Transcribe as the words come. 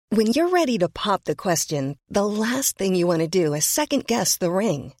When you're ready to pop the question, the last thing you want to do is second-guess the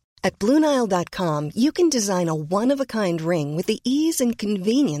ring. At BlueNile.com, you can design a one-of-a-kind ring with the ease and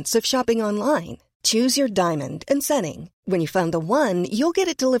convenience of shopping online. Choose your diamond and setting. When you find the one, you'll get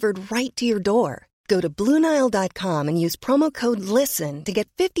it delivered right to your door. Go to BlueNile.com and use promo code LISTEN to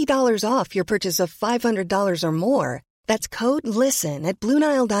get $50 off your purchase of $500 or more. That's code LISTEN at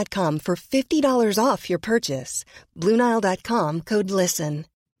BlueNile.com for $50 off your purchase. BlueNile.com, code LISTEN.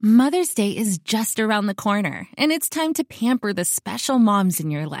 Mother's Day is just around the corner, and it's time to pamper the special moms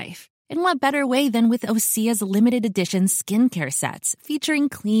in your life. And what better way than with Osea's limited edition skincare sets, featuring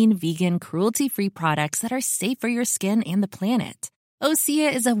clean, vegan, cruelty-free products that are safe for your skin and the planet.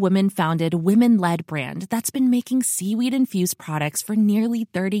 Osea is a women-founded, women-led brand that's been making seaweed-infused products for nearly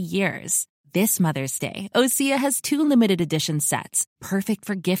 30 years. This Mother's Day, Osea has 2 limited edition sets, perfect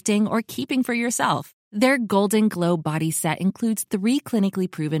for gifting or keeping for yourself. Their Golden Glow body set includes 3 clinically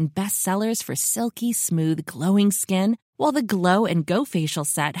proven bestsellers for silky, smooth, glowing skin, while the Glow and Go facial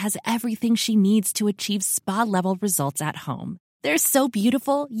set has everything she needs to achieve spa-level results at home. They're so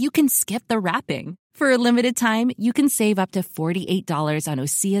beautiful, you can skip the wrapping. For a limited time, you can save up to $48 on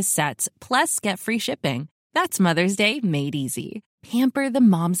Osea's sets, plus get free shipping. That's Mother's Day made easy. Pamper the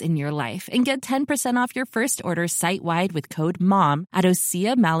moms in your life and get 10% off your first order site-wide with code MOM at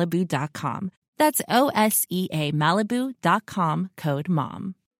OseaMalibu.com. That's OSEA Malibu.com, code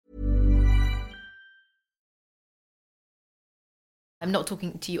MOM. I'm not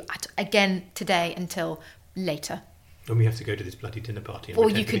talking to you again today until later. And we have to go to this bloody dinner party.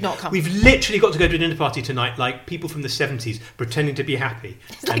 Or you could not come. We've literally got to go to a dinner party tonight, like people from the 70s pretending to be happy.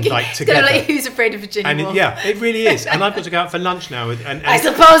 It's like together. Like Who's Afraid of Virginia Woolf. Yeah, it really is. And I've got to go out for lunch now. And I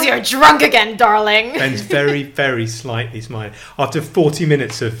suppose you're drunk again, darling. Ben's very, very slightly smiling. After 40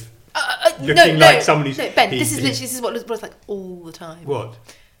 minutes of looking like somebody's... No, Ben, this is what it's like all the time. What?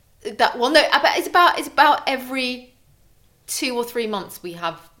 It's about every 2 or 3 months we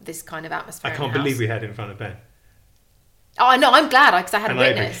have this kind of atmosphere. I can't believe we had it in front of Ben. Oh, I know. I'm glad because I had a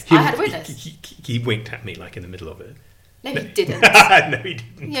witness. I had a witness. He winked at me like in the middle of it. No, he didn't. No, he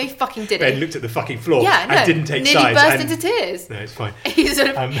didn't. No, he fucking didn't. Ben looked at the fucking floor. Yeah, no. And didn't take sides. Nearly burst into tears. No, it's fine. He sort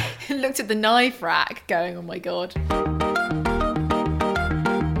of looked at the knife rack, going, "Oh my god."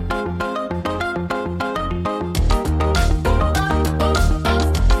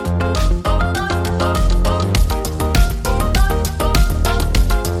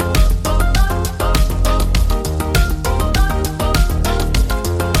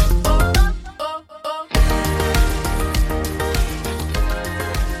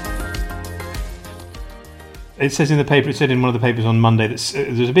 It says in the paper, it said in one of the papers on Monday that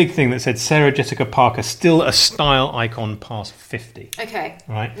there's a big thing that said Sarah Jessica Parker still a style icon past 50. Okay.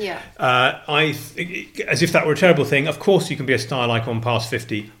 Right? Yeah. As if that were a terrible thing. Of course you can be a style icon past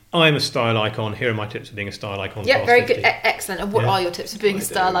 50. I'm a style icon. Here are my tips for being a style icon past 50. Yeah, very good. Excellent. And what are your tips for being a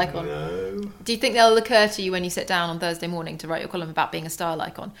style icon? Do you think they'll occur to you when you sit down on Thursday morning to write your column about being a style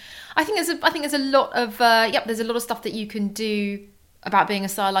icon? I think there's a lot of there's a lot of stuff that you can do about being a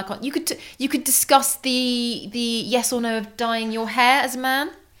style icon. You could discuss the yes or no of dyeing your hair as a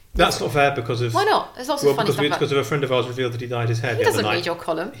man. That's not fair because of... Why not? There's lots of funny stuff because of a friend of ours revealed that he dyed his hair the other night. He doesn't read your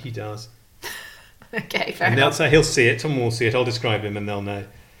column. He does. Okay, fair and enough. He'll see it. Someone will see it. I'll describe him and they'll know.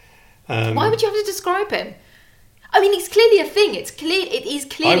 Why would you have to describe him? I mean, it's clearly a thing. It is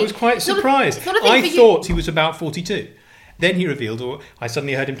clearly... I was quite surprised. I thought he was about 42. Then he revealed, or I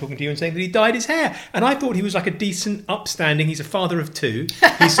suddenly heard him talking to you and saying that he dyed his hair. And I thought he was like a decent, upstanding, he's a father of 2.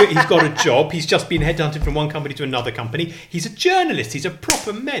 He's got a job. He's just been headhunted from one company to another company. He's a journalist. He's a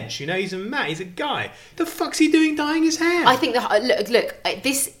proper mensch. He's a man. He's a guy. The fuck's he doing dyeing his hair? I think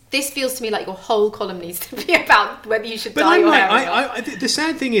this feels to me like your whole column needs to be about whether you should dye your hair. The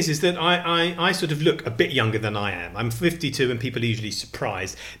sad thing is that I sort of look a bit younger than I am. I'm 52, and people are usually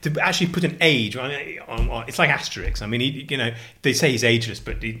surprised to actually put an age on. It's like Asterix. I mean, they say he's ageless,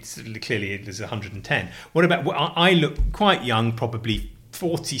 but clearly there's 110. What about? I look quite young, probably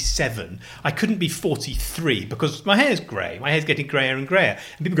 47. I couldn't be 43 because my hair's grey. My hair's getting greyer and greyer.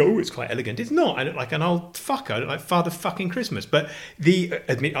 And people go, oh, it's quite elegant. It's not. I look like an old fucker. I look like Father fucking Christmas. But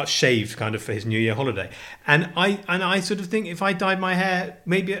I shaved kind of for his New Year holiday. And I sort of think if I dyed my hair,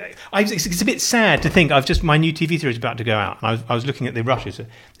 maybe... it's a bit sad to think my new TV series is about to go out. And I was looking at the rushes,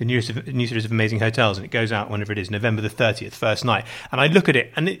 the new series of Amazing Hotels, and it goes out whenever it is, November the 30th, first night. And I look at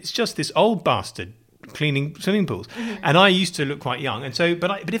it, and it's just this old bastard cleaning swimming pools. Mm-hmm. And I used to look quite young, and so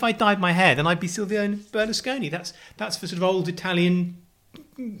but if I dyed my hair, then I'd be Silvio Berlusconi. That's for sort of old Italian.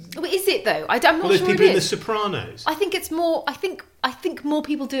 Is it though? I'm not those sure people it in is. The Sopranos. I think it's more. I think more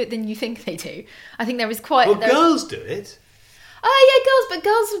people do it than you think they do. I think there is quite. Well, girls do it. Oh yeah,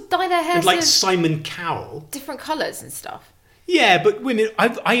 girls dye their hair And like sort of Simon Cowell. different colours and stuff. Yeah, but women,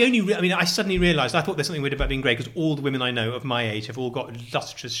 I suddenly realised, I thought there's something weird about being grey because all the women I know of my age have all got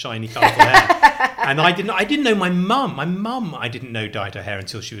lustrous, shiny, colourful hair. And I didn't know my mum. My mum, I didn't know dyed her hair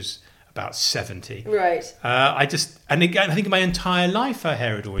until she was about 70. Right. I think my entire life her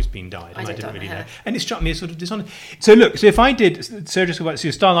hair had always been dyed, and I didn't really know. And it struck me as sort of dishonest. So look, so if I did Surgical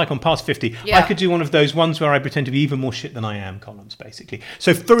Style Icon past 50, I could do one of those ones where I pretend to be even more shit than I am columns, basically.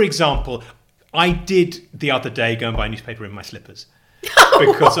 So for example, I did the other day go and buy a newspaper in my slippers.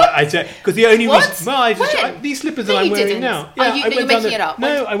 Because because the only reason these slippers that I'm wearing now. Yeah, you're making it up.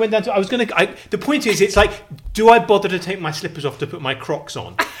 No, I went down to. I was going to. The point is, it's like, do I bother to take my slippers off to put my Crocs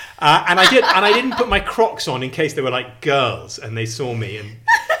on? And I did, and I didn't put my Crocs on in case they were like girls and they saw me, and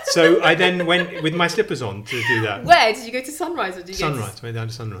so I then went with my slippers on to do that. Where did you go to Sunrise? Or did you Sunrise? Went down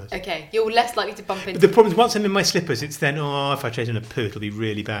to Sunrise. Okay, you're less likely to bump into. But the problem is, once I'm in my slippers, it's then if I chase in a poo, it'll be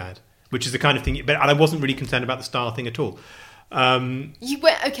really bad. Which is the kind of thing, and I wasn't really concerned about the style thing at all. You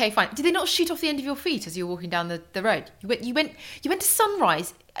went, okay, fine. Did they not shoot off the end of your feet as you were walking down the road? You went to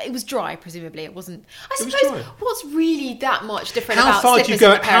Sunrise. It was dry, presumably. It wasn't. I suppose what's really that much different about slippers?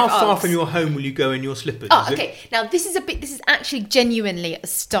 How far from your home will you go in your slippers? Oh, okay. Now this is actually genuinely a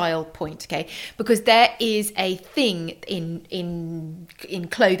style point, okay? Because there is a thing in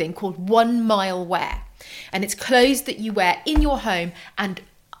clothing called 1 mile wear, and it's clothes that you wear in your home and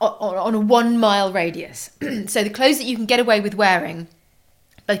on a 1 mile radius. So the clothes that you can get away with wearing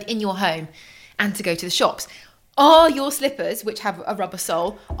both in your home and to go to the shops. Are your slippers, which have a rubber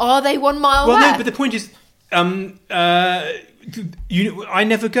sole, are they 1 mile wear? Well, no, but the point is, I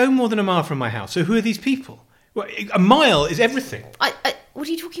never go more than a mile from my house. So who are these people? Well, a mile is everything. What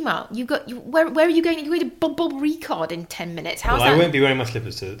are you talking about? Where are you going? You're going to Bob Ricard in 10 minutes. How's that? I won't be wearing my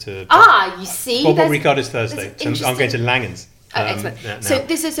slippers to you see? Bob Ricard is Thursday. So I'm going to Langens. Excellent.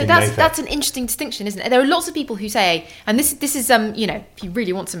 That's an interesting distinction, isn't it? There are lots of people who say, and this is if you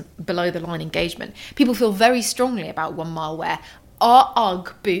really want some below the line engagement, people feel very strongly about 1 mile wear. Are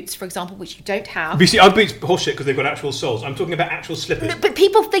UGG boots, for example, which you don't have? But you see, UGG boots horseshit because they've got actual soles. I'm talking about actual slippers. No, but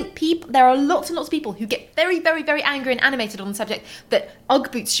people think there are lots and lots of people who get very, very, very angry and animated on the subject that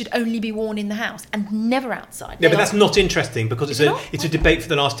UGG boots should only be worn in the house and never outside. Yeah, but that's not interesting because it's a debate for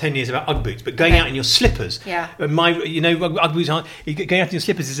the last 10 years about UGG boots. But going out in your slippers, UGG boots going out in your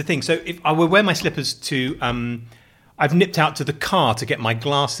slippers is a thing. So if I will wear my slippers to. I've nipped out to the car to get my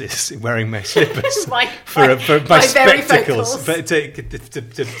glasses wearing my slippers for my spectacles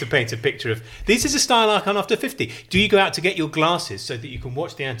to paint a picture of. This is a style icon after 50. Do you go out to get your glasses so that you can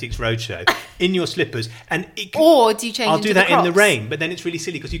watch the Antiques Roadshow in your slippers? Or do you change? I'll do that in the rain, but then it's really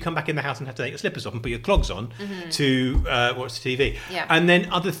silly because you come back in the house and have to take your slippers off and put your clogs on to watch the TV. Yeah. And then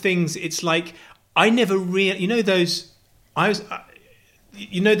other things, it's like I never really, those.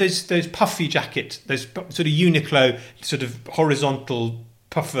 Those puffy jackets, those sort of Uniqlo, sort of horizontal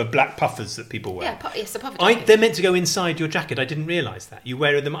black puffers that people wear. Yeah, yes, a puffer jacket. They're meant to go inside your jacket. I didn't realise that. You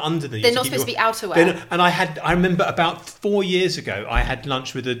wear them under the. They're not supposed to be outerwear. And I remember about 4 years ago, I had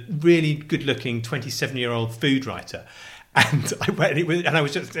lunch with a really good-looking 27-year-old food writer. And I went down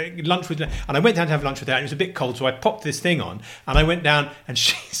to have lunch with her, and it was a bit cold, so I popped this thing on, and I went down, and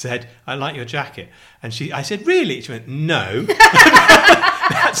she said, "I like your jacket." And I said, "Really?" She went, "No."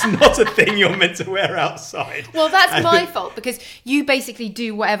 That's not a thing you're meant to wear outside. Well, that's my fault because you basically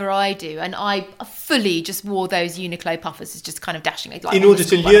do whatever I do, and I fully just wore those Uniqlo puffers as just kind of dashing. In order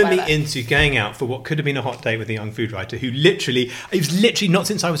to lure me into going out for what could have been a hot date with a young food writer who it was literally not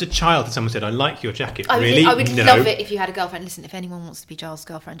since I was a child that someone said, "I like your jacket." I would No. love it if you had a girlfriend. Listen, if anyone wants to be Giles'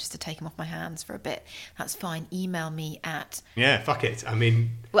 girlfriend just to take him off my hands for a bit, that's fine. Email me at... Yeah, fuck it. I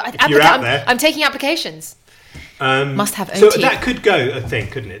mean, if you're out there... I'm taking applications. Must have own teeth. So that could go a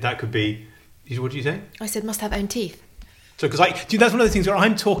thing, couldn't it? That could be... What did you say? I said must have own teeth. So, because that's one of the things where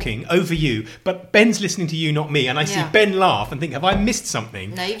I'm talking over you, but Ben's listening to you, not me, and I see Ben laugh and think, have I missed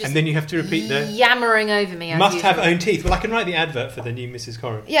something? No, and then you have to repeat the... Yammering over me. Must have own teeth. Well, I can write the advert for the new Mrs.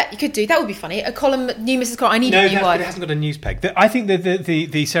 Coram. Yeah, you could do. That would be funny. A column, new Mrs. Coram. I need a new one. It hasn't got a news peg. I think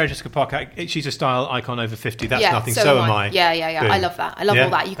the Sarah Jessica Parker, she's a style icon over 50. That's nothing. So am I. Yeah. Boom. I love that. I love all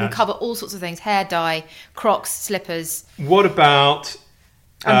that. You can cover all sorts of things. Hair dye, Crocs, slippers. What about...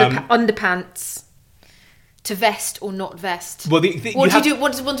 underpants. To vest or not vest. Well, what do you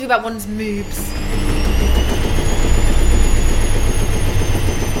want to do about one's moves?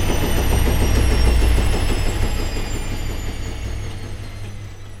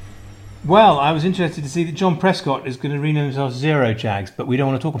 Well, I was interested to see that John Prescott is going to rename himself Zero Jags, but we don't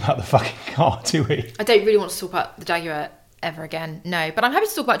want to talk about the fucking car, do we? I don't really want to talk about the Jaguar ever again, no. But I'm happy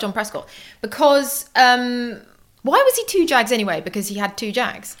to talk about John Prescott because Why was he 2 Jags anyway? Because he had 2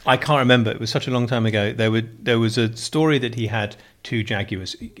 Jags? I can't remember. It was such a long time ago. There was a story that he had 2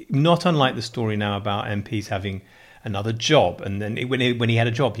 Jaguars, not unlike the story now about MPs having another job. And then when he had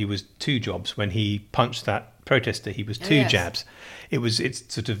a job, he was 2 jobs. When he punched that protester, he was 2 jabs.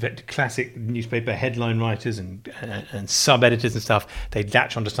 It's sort of classic newspaper headline writers and sub-editors and stuff. They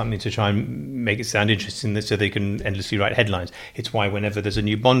latch onto something to try and make it sound interesting so they can endlessly write headlines. It's why whenever there's a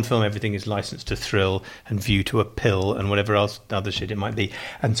new Bond film, everything is licensed to thrill and view to a pill and whatever else other shit it might be.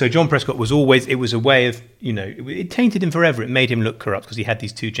 And so John Prescott was always, it was a way of, it tainted him forever. It made him look corrupt because he had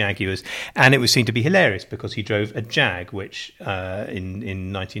these 2 Jaguars, and it was seen to be hilarious because he drove a Jag, which in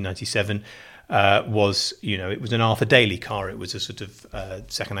 1997 was, it was an Arthur Daly car. It was a sort of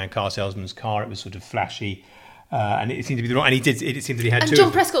second-hand car salesman's car. It was sort of flashy. And it seemed to be the wrong. And it seemed that he had 2. And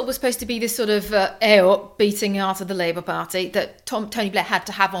John Prescott was supposed to be this sort of beating heart of the Labour Party that Tony Blair had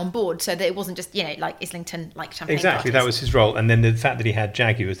to have on board, so that it wasn't just like Islington, like champagne. Exactly, parties. That was his role. And then the fact that he had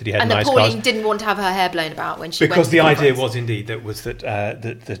Jaguars, that he had nice cars. And that Pauline didn't want to have her hair blown about when she because went to the idea conference. was indeed that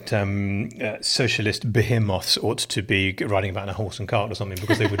socialist behemoths ought to be riding about in a horse and cart or something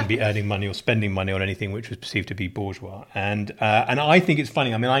because they wouldn't be earning money or spending money on anything which was perceived to be bourgeois. And I think it's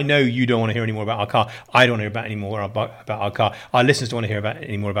funny. I mean, I know you don't want to hear any more about our car. I don't want to hear about any more about our car. Our listeners don't want to hear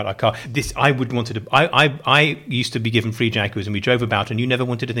any more about our car. I used to be given 3 Jaguars and we drove about, and you never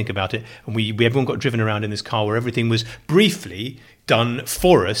wanted to think about it. And we everyone got driven around in this car where everything was briefly done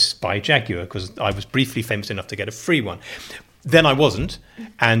for us by Jaguar, because I was briefly famous enough to get a free one. Then I wasn't,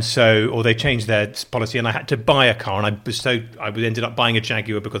 and so they changed their policy, and I had to buy a car, and I ended up buying a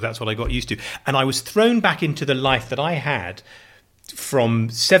Jaguar because that's what I got used to, and I was thrown back into the life that I had from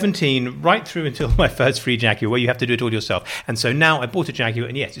 17 right through until my first free Jaguar, where you have to do it all yourself. And so now I bought a Jaguar,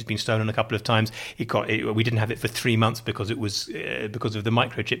 and yes, it's been stolen a couple of times. We didn't have it for 3 months because it was because of the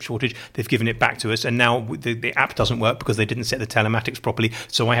microchip shortage. They've given it back to us, and now the app doesn't work because they didn't set the telematics properly.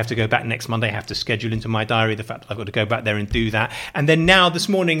 So I have to go back next Monday. I have to schedule into my diary the fact that I've got to go back there and do that. And then now this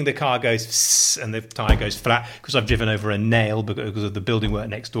morning the car goes and the tyre goes flat because I've driven over a nail because of the building work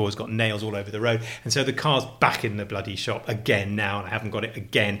next door has got nails all over the road, and so the car's back in the bloody shop again now. And I haven't got it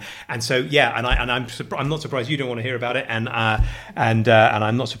again, and so I'm not surprised you don't want to hear about it, and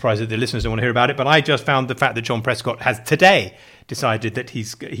I'm not surprised that the listeners don't want to hear about it. But I just found the fact that John Prescott has today decided that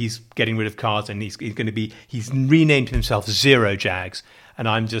he's getting rid of cars, and he's renamed himself Zero Jags, and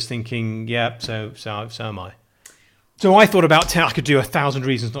I'm just thinking, yeah, so am I. So I thought about I could do 1,000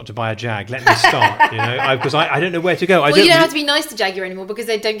 reasons not to buy a Jag. Let me start, because I don't know where to go. You don't have to be nice to Jaguar anymore because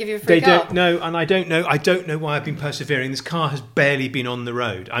they don't give you a free car. They don't know, and I don't know why I've been persevering. This car has barely been on the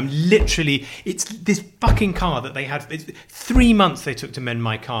road. It's this fucking car that they had. 3 months they took to mend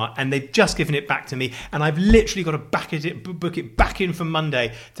my car, and they've just given it back to me, and I've literally got to book it back in for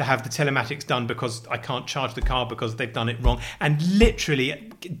Monday to have the telematics done because I can't charge the car because they've done it wrong. And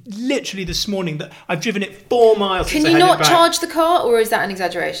literally this morning that I've driven it 4 miles. Can you not charge the car, or is that an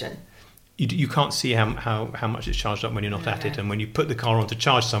exaggeration? You can't see how much it's charged up when you're not at it, and when you put the car on to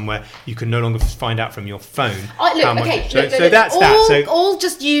charge somewhere, you can no longer find out from your phone how much. So that's that. So all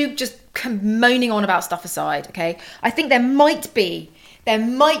just moaning on about stuff aside, okay? I think there might be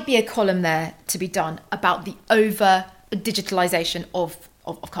a column there to be done about the over digitalization of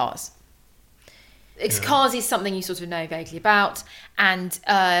cars. Cars is something you sort of know vaguely about, and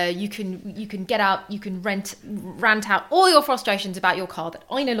you can get out, you can rant out all your frustrations about your car that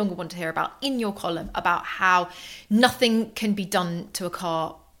I no longer want to hear about in your column about how nothing can be done to a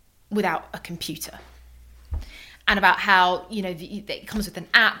car without a computer, and about how it comes with an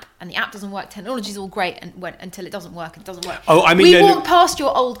app and the app doesn't work. Technology's all great until it doesn't work, and it doesn't work. Oh, I mean, we walked past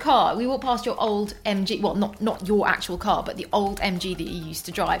your old car. We walked past your old MG. Well, not your actual car, but the old MG that you used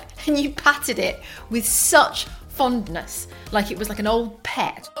to drive, and you patted it with such fondness, like it was like an old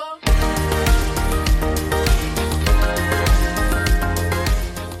pet.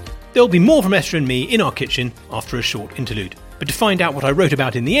 There'll be more from Esther and me in our kitchen after a short interlude. But to find out what I wrote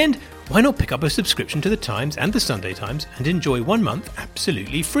about in the end, why not pick up a subscription to The Times and The Sunday Times and enjoy 1 month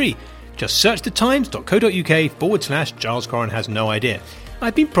absolutely free? Just search thetimes.co.uk/Giles Coren has no idea.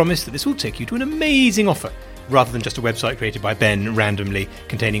 I've been promised that this will take you to an amazing offer, rather than just a website created by Ben randomly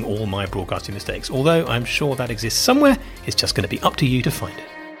containing all my broadcasting mistakes. Although I'm sure that exists somewhere, it's just going to be up to you to find it.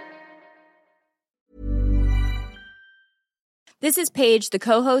 This is Paige, the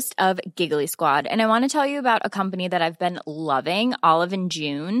co-host of Giggly Squad, and I want to tell you about a company that I've been loving, Olive &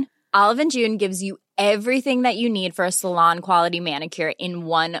 June. Olive & June gives you everything that you need for a salon-quality manicure in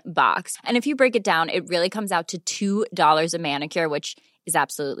one box. And if you break it down, it really comes out to $2 a manicure, which is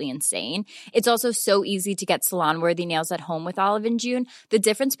absolutely insane. It's also so easy to get salon-worthy nails at home with Olive & June. The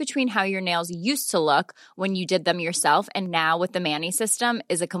difference between how your nails used to look when you did them yourself and now with the Mani system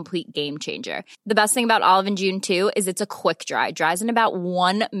is a complete game changer. The best thing about Olive & June, too, is it's a quick dry. Dries in about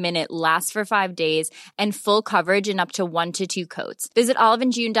 1 minute, lasts for 5 days, and full coverage in up to 1 to 2 coats. Visit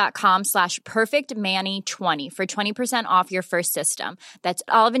oliveandjune.com/perfectmani20 for 20% off your first system. That's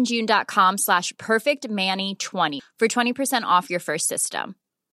oliveandjune.com/perfectmani20 for 20% off your first system.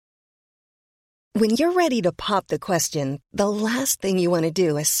 When you're ready to pop the question, the last thing you want to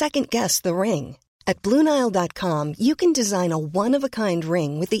do is second-guess the ring. At BlueNile.com, you can design a one-of-a-kind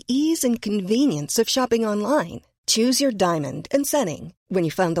ring with the ease and convenience of shopping online. Choose your diamond and setting. When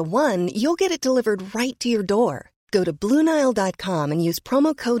you find the one, you'll get it delivered right to your door. Go to BlueNile.com and use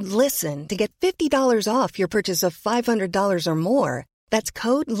promo code LISTEN to get $50 off your purchase of $500 or more. That's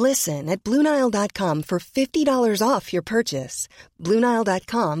code LISTEN at BlueNile.com for $50 off your purchase.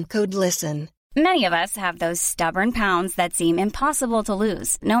 BlueNile.com, code LISTEN. Many of us have those stubborn pounds that seem impossible to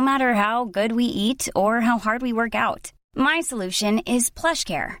lose, no matter how good we eat or how hard we work out. My solution is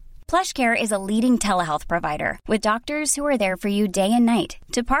PlushCare. PlushCare is a leading telehealth provider with doctors who are there for you day and night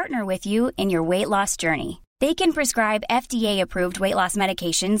to partner with you in your weight loss journey. They can prescribe FDA-approved weight loss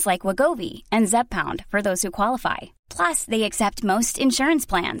medications like Wegovy and Zepbound for those who qualify. Plus, they accept most insurance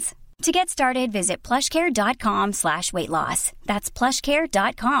plans. To get started, visit plushcare.com/weightloss. That's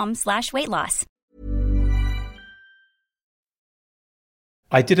plushcare.com/weightloss.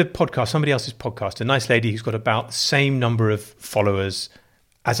 I did a podcast, somebody else's podcast, a nice lady who's got about the same number of followers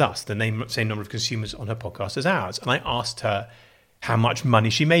as us, the same number of consumers on her podcast as ours. And I asked her how much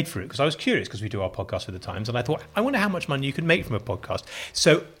money she made for it, because I was curious, because we do our podcast for the Times, and I thought, I wonder how much money you can make from a podcast.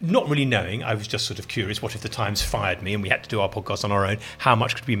 So not really knowing, I was just sort of curious, what if the Times fired me and we had to do our podcast on our own, how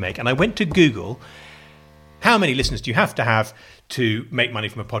much could we make? And I went to Google, how many listeners do you have to make money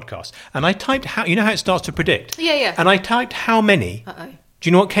from a podcast? And I typed, you know how it starts to predict? Yeah. And I typed how many. Uh-oh. Do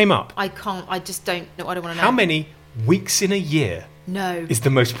you know what came up? I can't, I just don't know, I don't want to know. How many weeks in a year is the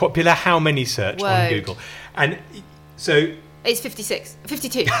most popular how many search on Google? And so... It's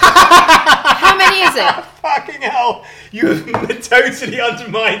 52. How many is it? Fucking hell. You have totally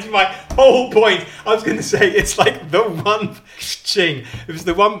undermined my whole point. I was going to say it's like the one ching. It was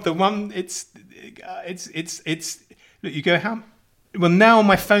the one, it's, look, you go, well, now on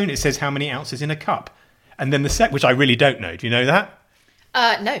my phone it says how many ounces in a cup. And then the which I really don't know. Do you know that?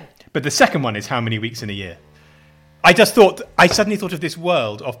 No. But the second one is how many weeks in a year. I suddenly thought of this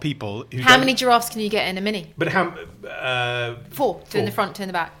world of people who... How many giraffes can you get in a mini? But how... 4. 2 in the front, 2 in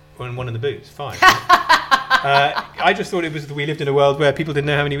the back. One in the boots, 5. I just thought we lived in a world where people didn't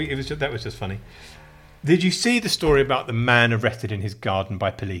know how many... That was just funny. Did you see the story about the man arrested in his garden by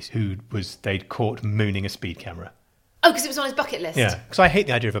police they'd caught mooning a speed camera? Oh, because it was on his bucket list. Yeah, because I hate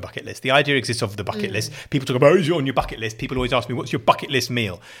the idea of a bucket list. The idea exists of the bucket list. People talk about, is it on your bucket list? People always ask me, what's your bucket list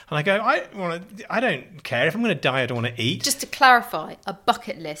meal? And I go, I don't care. If I'm going to die, I don't want to eat. Just to clarify, a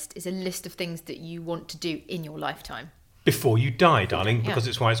bucket list is a list of things that you want to do in your lifetime. Before you die, darling, because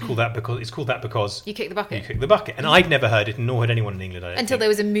it's why it's called that, because you kick the bucket. You kick the bucket. And I'd never heard it, nor had anyone in England, until there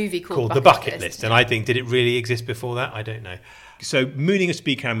was a movie called The Bucket List. And I think, did it really exist before that? I don't know. So mooning a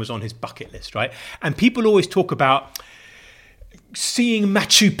speed camera was on his bucket list, right? And people always talk about seeing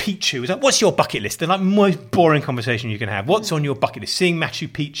Machu Picchu. It's like, what's your bucket list? They're like the most boring conversation you can have. What's on your bucket list? Seeing Machu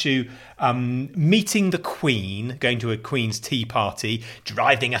Picchu, meeting the Queen, going to a Queen's tea party,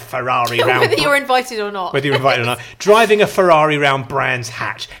 driving a Ferrari round... Whether you're invited or not. Driving a Ferrari round Brands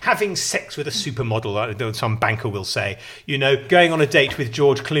Hatch, having sex with a supermodel, some banker will say, going on a date with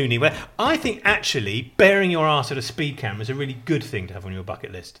George Clooney. Well, I think actually bearing your ass at a speed camera is a really good thing to have on your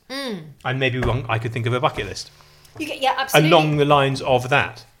bucket list. And maybe I could think of a bucket list. Absolutely. Along the lines of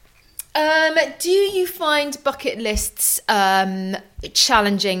that. Do you find bucket lists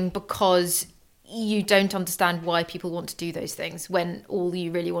challenging because you don't understand why people want to do those things when all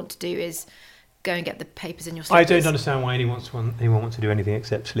you really want to do is go and get the papers in your slippers? I don't understand why anyone wants to do anything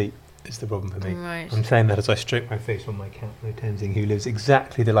except sleep. Is the problem for me. Right. I'm saying that as I stroke my face on my cat, Mo Tenzing, who lives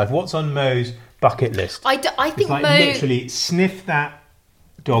exactly the life. What's on Mo's bucket list? I think Mo literally sniff that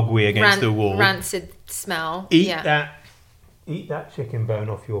dog wee against the wall, rancid smell, eat that chicken bone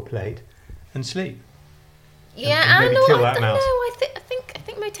off your plate and sleep. I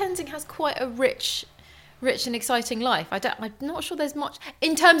think Mo Tenzing has quite a rich and exciting life. I'm not sure there's much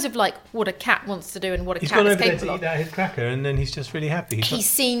in terms of like what a cat wants to do and what a cat is capable of. He's gone over there to eat his cracker, and then he's just really happy. He's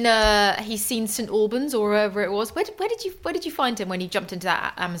seen St Albans or wherever it was. Where did you find him when he jumped into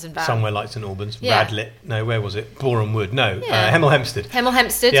that Amazon van? Somewhere like St Albans, Radlett. No, where was it? Boreham Wood. No, Hemel Hempstead. Hemel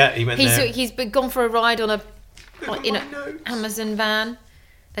Hempstead. Yeah, he went there. He's gone for a ride on a Amazon van.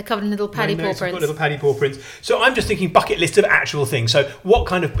 They're covered in little paddy paw prints. Got little paddy paw prints. So I'm just thinking bucket list of actual things. So what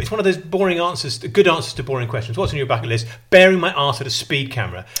kind of... It's one of those boring answers, good answers to boring questions. What's on your bucket list? Bearing my arse at a speed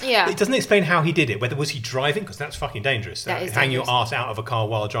camera. Yeah. It doesn't explain how he did it. Whether was he driving? Because that's fucking dangerous. That is hang dangerous. your arse out of a car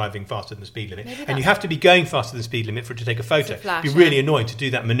while driving faster than the speed limit. And you have to be going faster than the speed limit for it to take a photo. Flash, It'd be really annoying to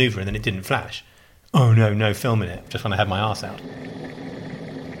do that manoeuvre and then it didn't flash. Oh no filming it. Just when I had my arse out.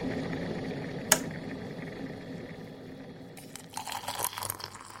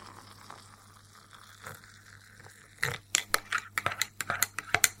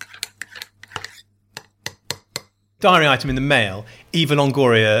 Diary item in the mail. Eva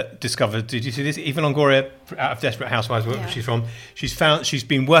Longoria discovered. Did you see this? Eva Longoria, out of Desperate Housewives, where she's from. She's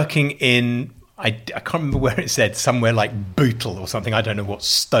been working in. I can't remember where it said. Somewhere like Bootle or something. I don't know what.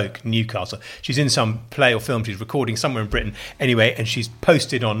 Stoke, Newcastle. She's in some play or film. She's recording somewhere in Britain. Anyway, and she's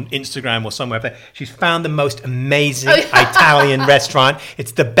posted on Instagram or somewhere there. She's found the most amazing Italian restaurant.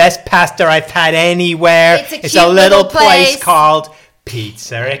 It's the best pasta I've had anywhere. It's a little place called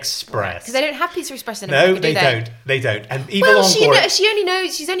Pizza Express. Because they don't have Pizza Express in America, no, they don't. They don't. And Eva Longoria...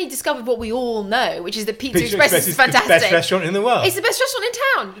 She's only discovered what we all know, which is that Pizza Express is fantastic. The best restaurant in the world. It's the best restaurant in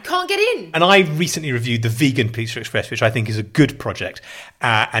town. You can't get in. And I recently reviewed the vegan Pizza Express, which I think is a good project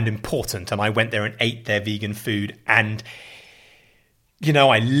and important. And I went there and ate their vegan food. And, you know,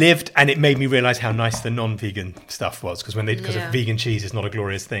 I lived, and it made me realise how nice the non-vegan stuff was. Because vegan cheese is not a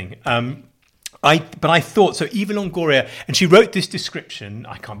glorious thing. But I thought, so Eva Longoria, and she wrote this description.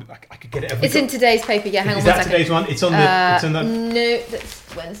 I could get it. It's in today's paper. Yeah, hang on 1 second. Is that today's one? It's on the. No,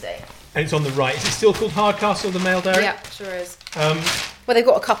 that's Wednesday. And it's on the right. Is it still called Hardcastle, the Mail Diary? Yeah, sure is. Well, they've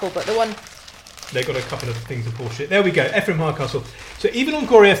got a couple, but the one. They've got a couple of things of bullshit. There we go. Ephraim Hardcastle. So Eva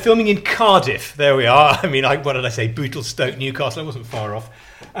Longoria filming in Cardiff. There we are. I mean, what did I say? Bootle, Stoke, Newcastle. I wasn't far off.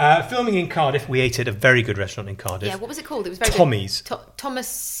 Filming in Cardiff. We ate at a very good restaurant in Cardiff. Yeah, what was it called? It was very Tommy's. good.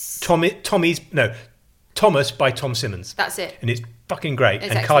 Thomas by Tom Simmons. That's it. And it's fucking great. It's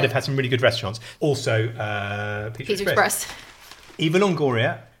and excellent. Cardiff has some really good restaurants. Also, Pizza Express. Eva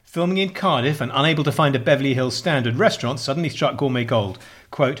Longoria, filming in Cardiff and unable to find a Beverly Hills standard restaurant, suddenly struck gourmet gold.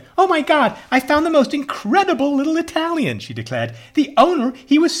 Quote, "Oh my God, I found the most incredible little Italian," she declared. "The owner,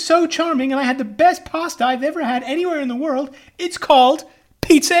 he was so charming and I had the best pasta I've ever had anywhere in the world. It's called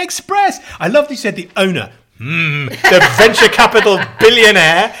Pizza Express." I love that you said the owner. The venture capital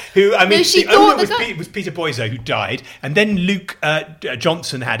billionaire who, I mean, the owner was Peter Boiso, who died, and then Luke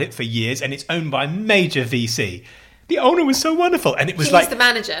Johnson had it for years, and it's owned by a major VC. The owner was so wonderful, and it was the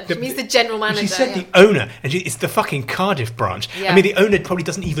manager. She means the general manager. She said the owner, and it's the fucking Cardiff branch. Yeah. I mean, the owner probably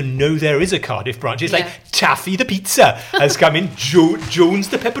doesn't even know there is a Cardiff branch. It's like Taffy the pizza has come in, Jones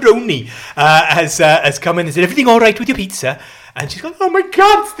the pepperoni has come in and said, "Everything all right with your pizza?" And she's gone, "Oh my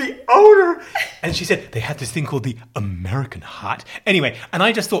God, it's the owner!" And she said they had this thing called the American Hut. Anyway, and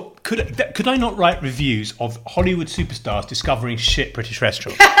I just thought, could I not write reviews of Hollywood superstars discovering shit British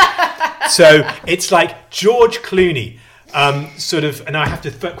restaurants? So it's like George Clooney, and I have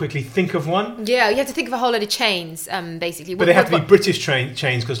to quickly think of one. Yeah, you have to think of a whole load of chains, basically. But they have to be British chains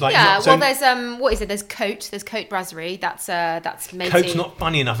because, like, there's what is it? There's Coat Brasserie. That's made. Coat's not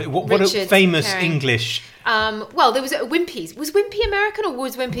funny enough. What a famous Herring. English. Well, there was Wimpy's. Was Wimpy American or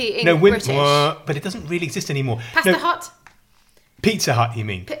was Wimpy British? But it doesn't really exist anymore. Pasta Hut. Pizza Hut, you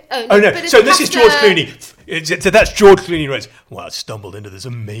mean? No. So this is George Clooney. So that's George Clooney writes, "Well, I stumbled into this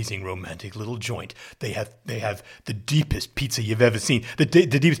amazing romantic little joint. They have the deepest pizza you've ever seen. The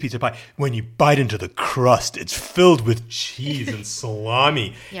deepest pizza pie. When you bite into the crust, it's filled with cheese and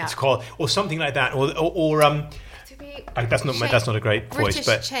salami. Yeah. It's called, or something like that. That's not a great voice.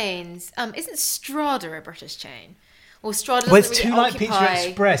 British chains. Isn't Strada a British chain? Or Strada doesn't it's really too like Pizza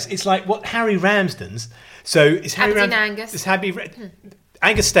Express. It's like what Harry Ramsden's. So it's Harry Ramsden. Angus. It's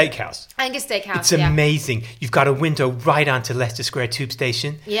Angus Steakhouse. Angus Steakhouse. It's amazing. You've got a window right onto Leicester Square Tube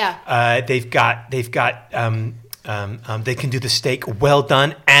Station. Yeah. They've got. They can do the steak well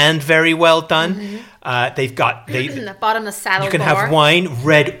done and very well done. Mm-hmm. They've got the bottomless saddle. You can have wine,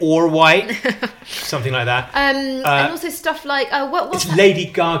 red or white, something like that. And also stuff like it's Lady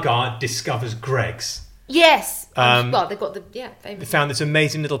Gaga discovers Greggs. Yes. Well, they've got famous. They found this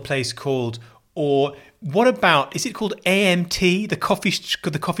amazing little place called. Or what about? Is it called AMT? The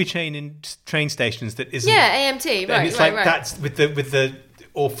coffee chain in train stations that isn't. Yeah, AMT. Right. And it's right. That's with the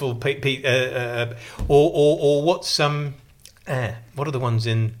awful. Or what's what are the ones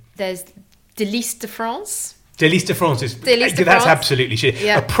in? There's Délices de France. Délices de France is that's absolutely shit.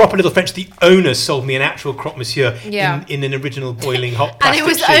 Yeah. A proper little French. The owner sold me an actual croque monsieur in an original boiling hot plastic and it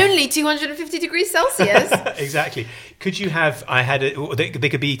was sheet. only 250 degrees Celsius. Exactly. Could you have? They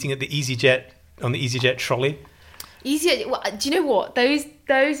could be eating at the EasyJet on the EasyJet trolley. EasyJet. Well, do you know what? Those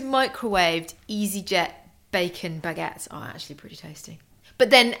microwaved EasyJet bacon baguettes are actually pretty tasty. But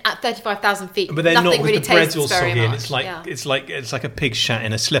then at 35,000 feet, but they're nothing not, really the bread's all tastes very soggy, much. and it's like a pig shat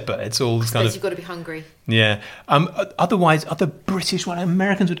in a slipper. It's all I kind suppose of. you've got to be hungry. Yeah. Otherwise, other British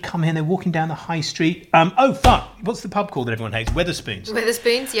Americans would come here. They're walking down the high street. Oh fuck! What's the pub called that everyone hates? Weatherspoons.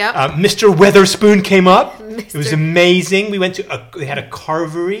 Weatherspoons, yeah. Mr. Weatherspoon came up. It was amazing. We went to. They had a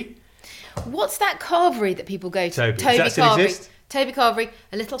carvery. What's that carvery that people go to? Toby. Does that still exist? Toby Carvery,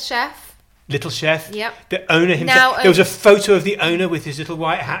 a little chef. Little chef. Yep. The owner himself. There was a photo of the owner with his little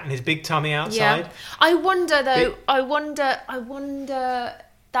white hat and his big tummy outside. Yeah. I wonder though. I wonder.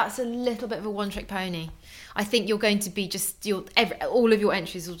 That's a little bit of a one-trick pony. I think you're going to be all of your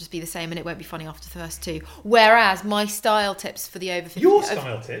entries will just be the same, and it won't be funny after the first two. Whereas my style tips for the over 50. Your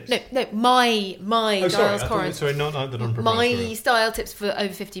style tips? No, my Giles Corran. Sorry, not the non-proprietary. My style tips for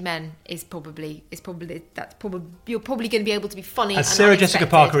over 50 men is probably you're probably going to be able to be funny. As and Sarah unexpected.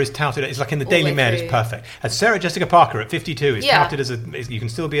 Jessica Parker is touted, it's like in the Daily Mail, it's perfect. As Sarah Jessica Parker at 52 is touted as you can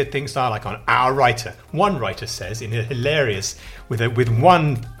still be a think style icon. Our writer, one writer says in a hilarious with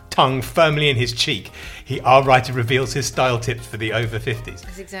one tongue firmly in his cheek, our writer reveals his style tips for the over 50s.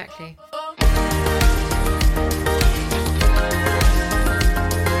 That's exactly.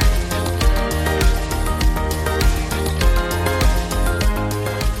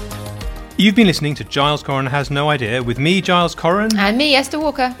 You've been listening to Giles Corran Has No Idea with me, Giles Corran. And me, Esther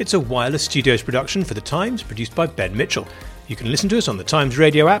Walker. It's a Wireless Studios production for The Times, produced by Ben Mitchell. You can listen to us on the Times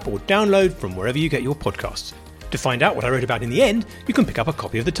Radio app or download from wherever you get your podcasts. To find out what I wrote about in the end, you can pick up a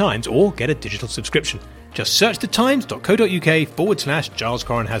copy of The Times or get a digital subscription. Just search thetimes.co.uk/Giles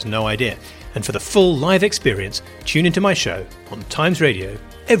Corran Has No Idea. And for the full live experience, tune into my show on Times Radio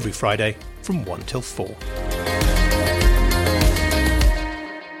every Friday from 1 till 4.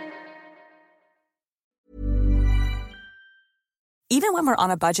 Even when we're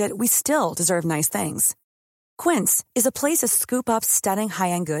on a budget, we still deserve nice things. Quince is a place to scoop up stunning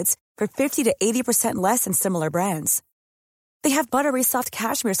high-end goods for 50 to 80% less than similar brands. They have buttery soft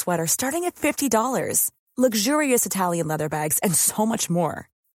cashmere sweaters starting at $50, luxurious Italian leather bags, and so much more.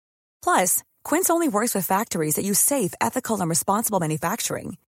 Plus, Quince only works with factories that use safe, ethical, and responsible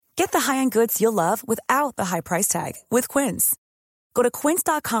manufacturing. Get the high-end goods you'll love without the high price tag with Quince. Go to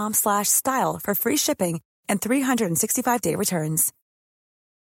quince.com/style for free shipping and 365-day returns.